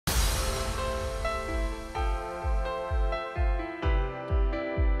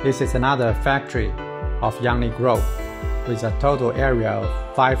This is another factory of YANGLI Group with a total area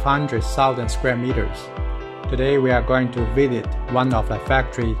of 500,000 square meters. Today we are going to visit one of the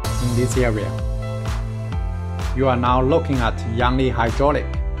factories in this area. You are now looking at YANGLI Hydraulic.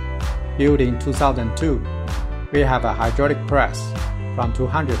 Built in 2002, we have a hydraulic press from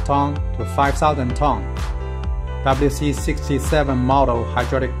 200 ton to 5,000 ton. WC67 model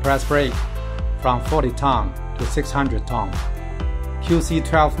hydraulic press brake from 40 ton to 600 ton.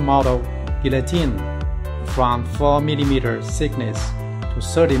 QC12 model guillotine from 4 mm thickness to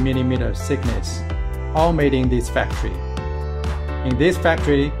 30 mm thickness, all made in this factory. In this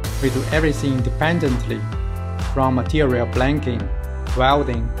factory, we do everything independently, from material blanking,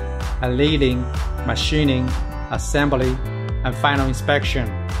 welding, annealing, machining, assembly, and final inspection.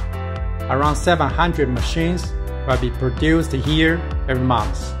 Around 700 machines will be produced here every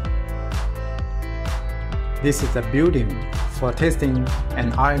month. This is a building for testing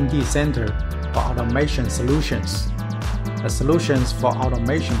and R&D center for automation solutions. The solutions for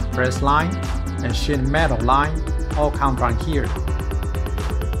automation press line and sheet metal line all come from here.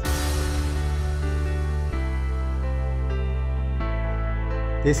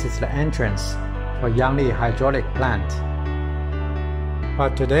 This is the entrance for YANGLI hydraulic plant.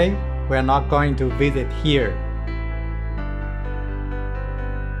 But today we are not going to visit here.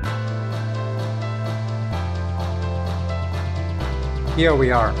 Here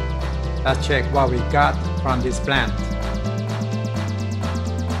we are. Let's check what we got from this plant.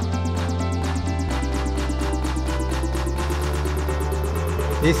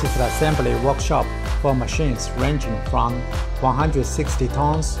 This is the assembly workshop for machines ranging from 160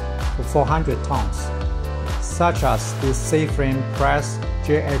 tons to 400 tons, such as this C-frame press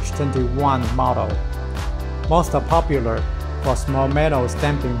JH21 model, most popular for small metal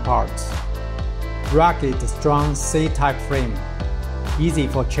stamping parts. Rugged strong C-type frame, easy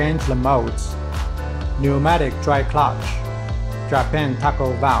for change the modes, pneumatic dry clutch, Japan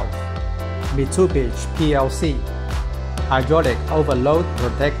taco valve, P2H PLC, hydraulic overload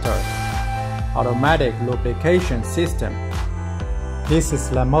protector, automatic lubrication system. This is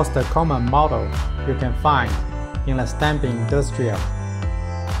the most common model you can find in the stamping industry.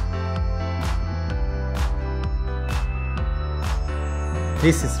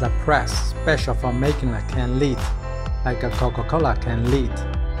 This is the press special for making a can lid, like a Coca-Cola can lid,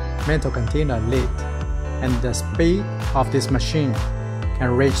 metal container lid, and the speed of this machine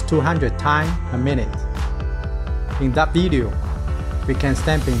can reach 200 times a minute. In that video, we can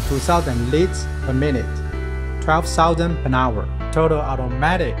stamp in 2,000 lids per minute, 12,000 per hour, total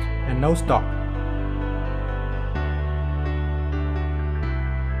automatic and no stop.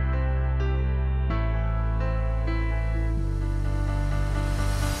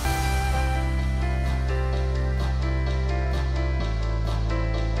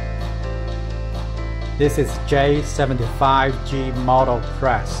 This is J75G model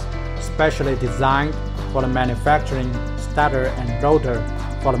press, specially designed for the manufacturing starter and rotor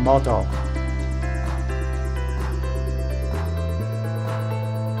for the motor.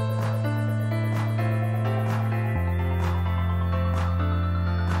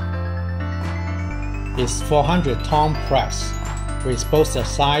 It's 400-ton press with bolster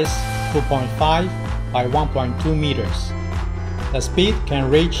size 2.5 by 1.2 meters. The speed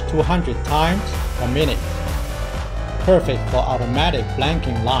can reach 200 times per minute, perfect for automatic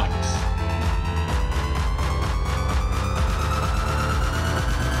blanking lines.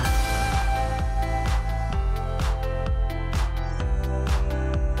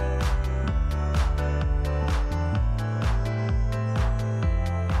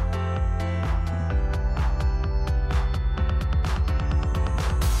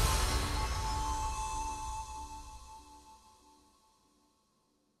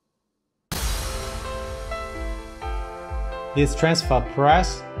 This transfer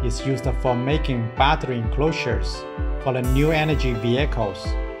press is used for making battery enclosures for the new energy vehicles.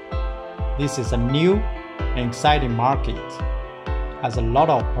 This is a new and exciting market, has a lot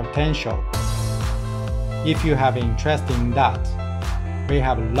of potential. If you have interest in that, we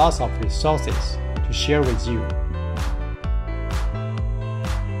have lots of resources to share with you.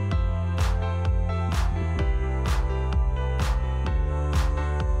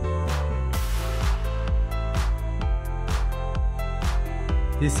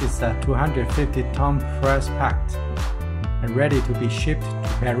 This is a 250-ton press packed and ready to be shipped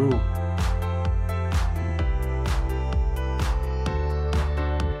to Peru.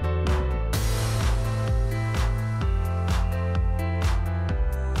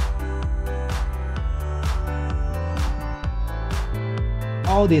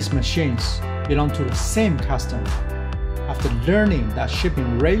 All these machines belong to the same customer. after learning that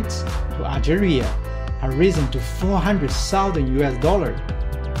shipping rates to Algeria had risen to $400,000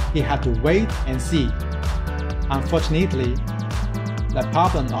 US, he had to wait and see. Unfortunately, the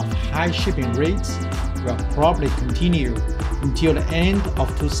problem of high shipping rates will probably continue until the end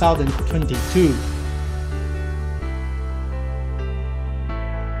of 2022.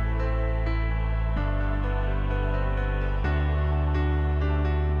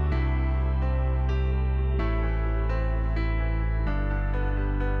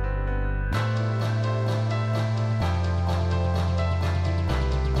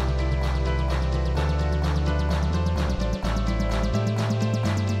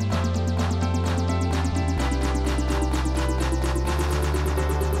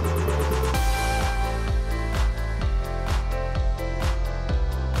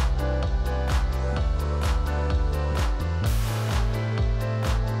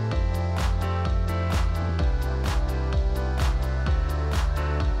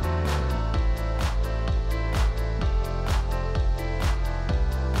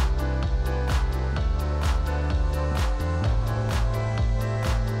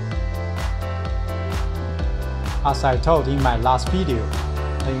 As I told in my last video,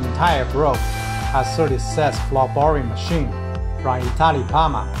 the entire group has 36 floor boring machines from Italy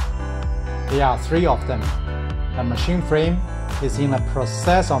Parma. There are 3 of them. The machine frame is in the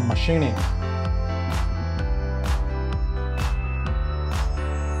process of machining.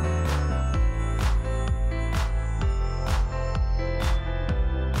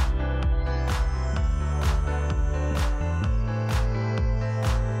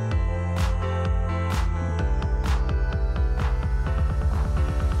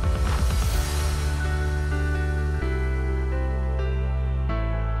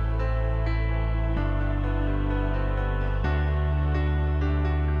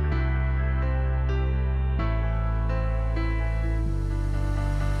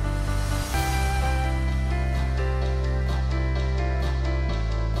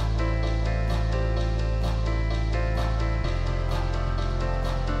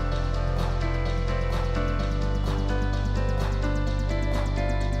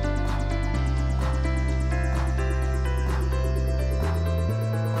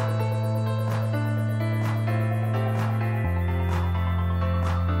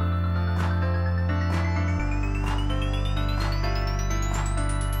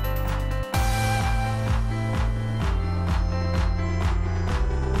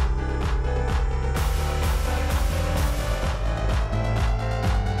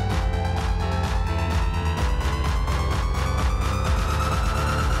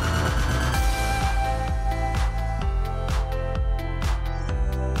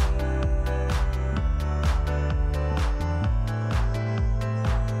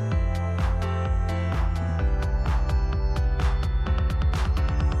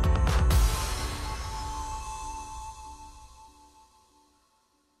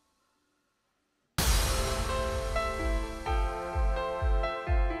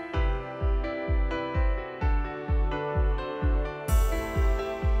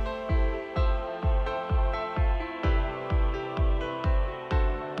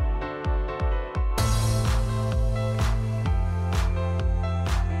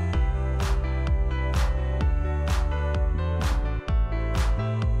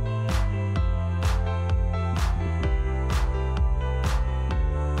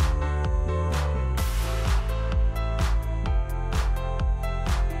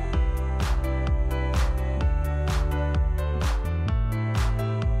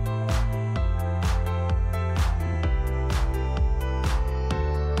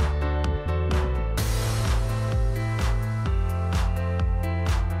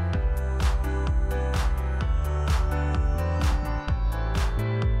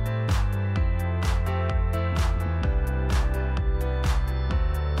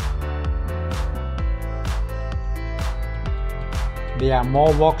 There are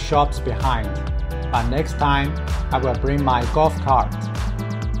more workshops behind, but next time I will bring my golf cart.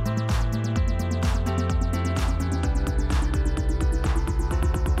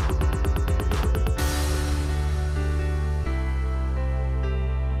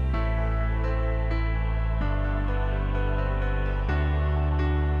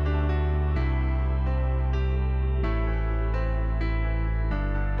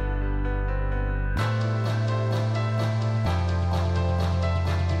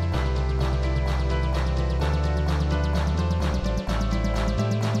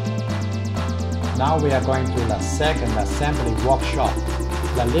 Now we are going to the second assembly workshop.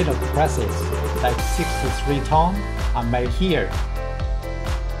 The little presses, like 63 ton, are made here.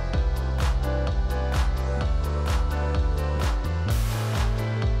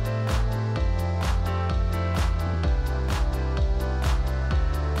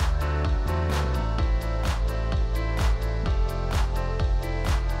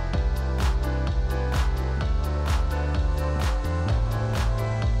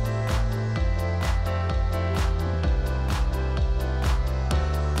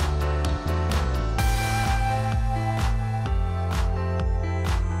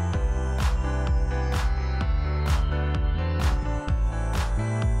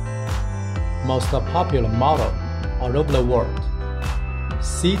 most popular model all over the world.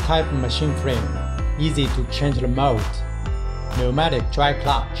 C-type machine frame, easy to change the mode, pneumatic dry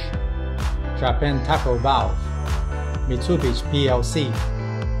clutch, Japan tackle valve, Mitsubishi PLC,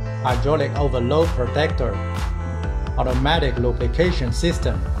 hydraulic overload protector, automatic lubrication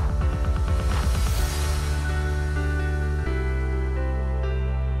system.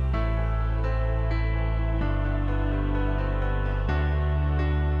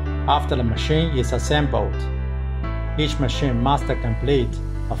 After the machine is assembled, each machine must complete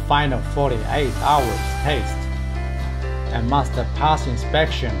a final 48 hours test and must pass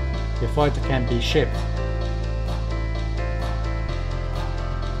inspection before it can be shipped.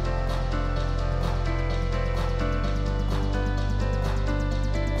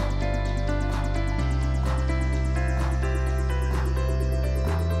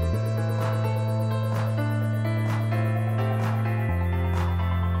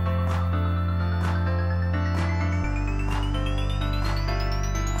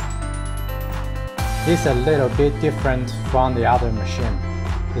 This is a little bit different from the other machine.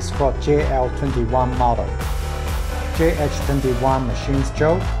 It's called JL21 model. JH21 machine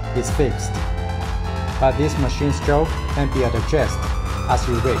stroke is fixed, but this machine stroke can be adjusted as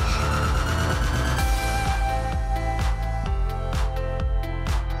you wish.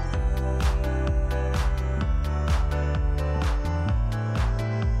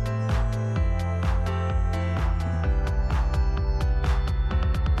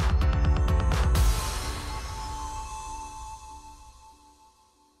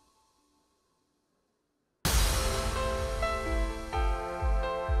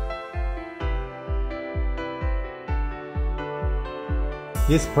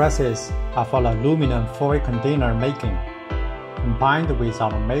 These presses are for aluminum foil container making, combined with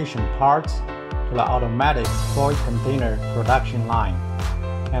automation parts to the automatic foil container production line,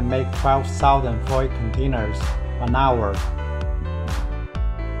 and make 12,000 foil containers an hour